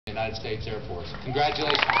United States Air Force.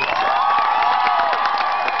 Congratulations.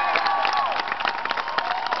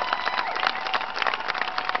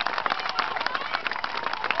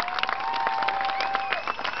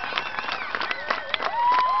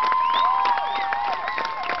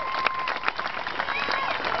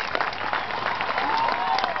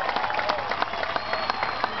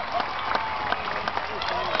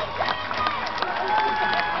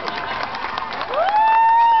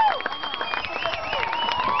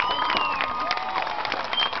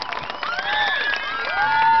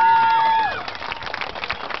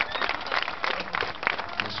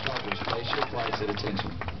 Place your flights at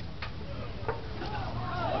attention.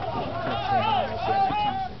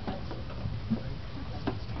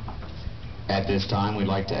 At this time, we'd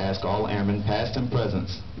like to ask all airmen, past and present,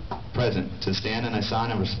 to stand in a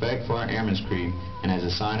sign of respect for our Airmen's Creed, and as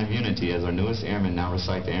a sign of unity as our newest airmen now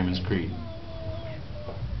recite the Airmen's Creed.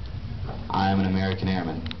 I am an American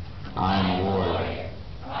airman. I am a warrior.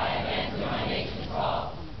 I am meant to my nation's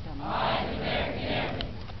call. I am an American airman.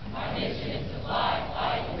 My mission is to fly,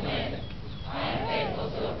 fight, and win. I am faithful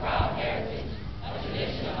to a proud heritage, a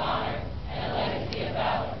tradition of honor, and a legacy of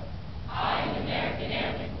valor. I am an American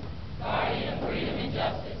airman, guardian of freedom and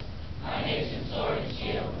justice. My nation's sword and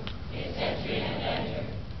shield, its century and adventure.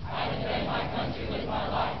 I defend my country with my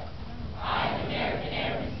life. I am an American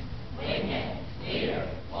airman, wingman, leader,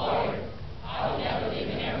 warrior. I will never leave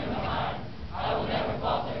an airman behind. I will never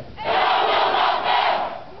falter. And I will not fail!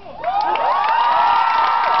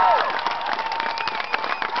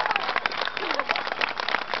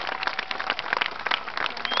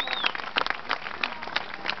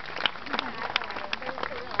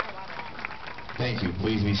 Thank you.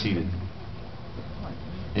 Please be seated.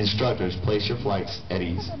 Instructors, place your flights at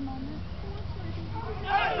ease.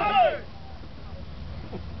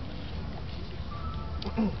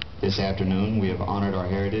 This afternoon, we have honored our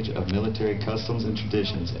heritage of military customs and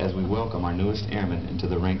traditions as we welcome our newest airmen into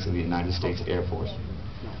the ranks of the United States Air Force.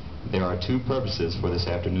 There are two purposes for this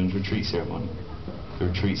afternoon's retreat ceremony. The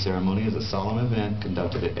retreat ceremony is a solemn event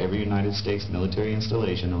conducted at every United States military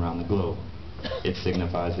installation around the globe. It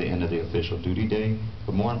signifies the end of the official duty day,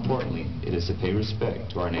 but more importantly, it is to pay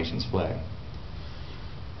respect to our nation's flag.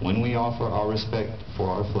 When we offer our respect for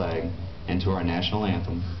our flag and to our national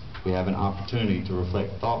anthem, we have an opportunity to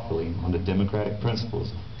reflect thoughtfully on the democratic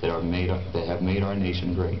principles that have made our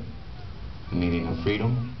nation great. The meaning of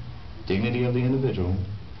freedom, dignity of the individual,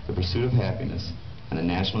 the pursuit of happiness, and the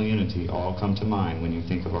national unity all come to mind when you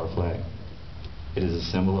think of our flag. It is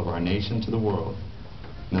a symbol of our nation to the world.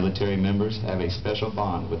 Military members have a special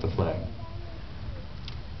bond with the flag.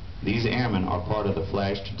 These airmen are part of the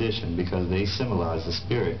flag's tradition because they symbolize the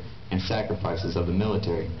spirit and sacrifices of the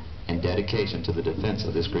military and dedication to the defense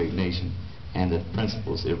of this great nation and the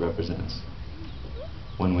principles it represents.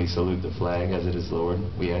 When we salute the flag as it is lowered,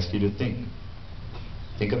 we ask you to think.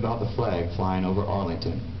 Think about the flag flying over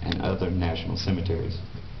Arlington and other national cemeteries.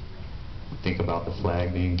 Think about the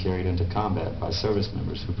flag being carried into combat by service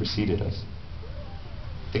members who preceded us.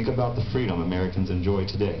 Think about the freedom Americans enjoy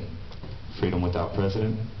today. Freedom without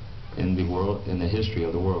precedent in the history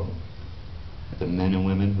of the world. The men and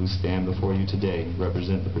women who stand before you today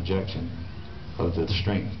represent the projection of the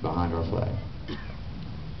strength behind our flag.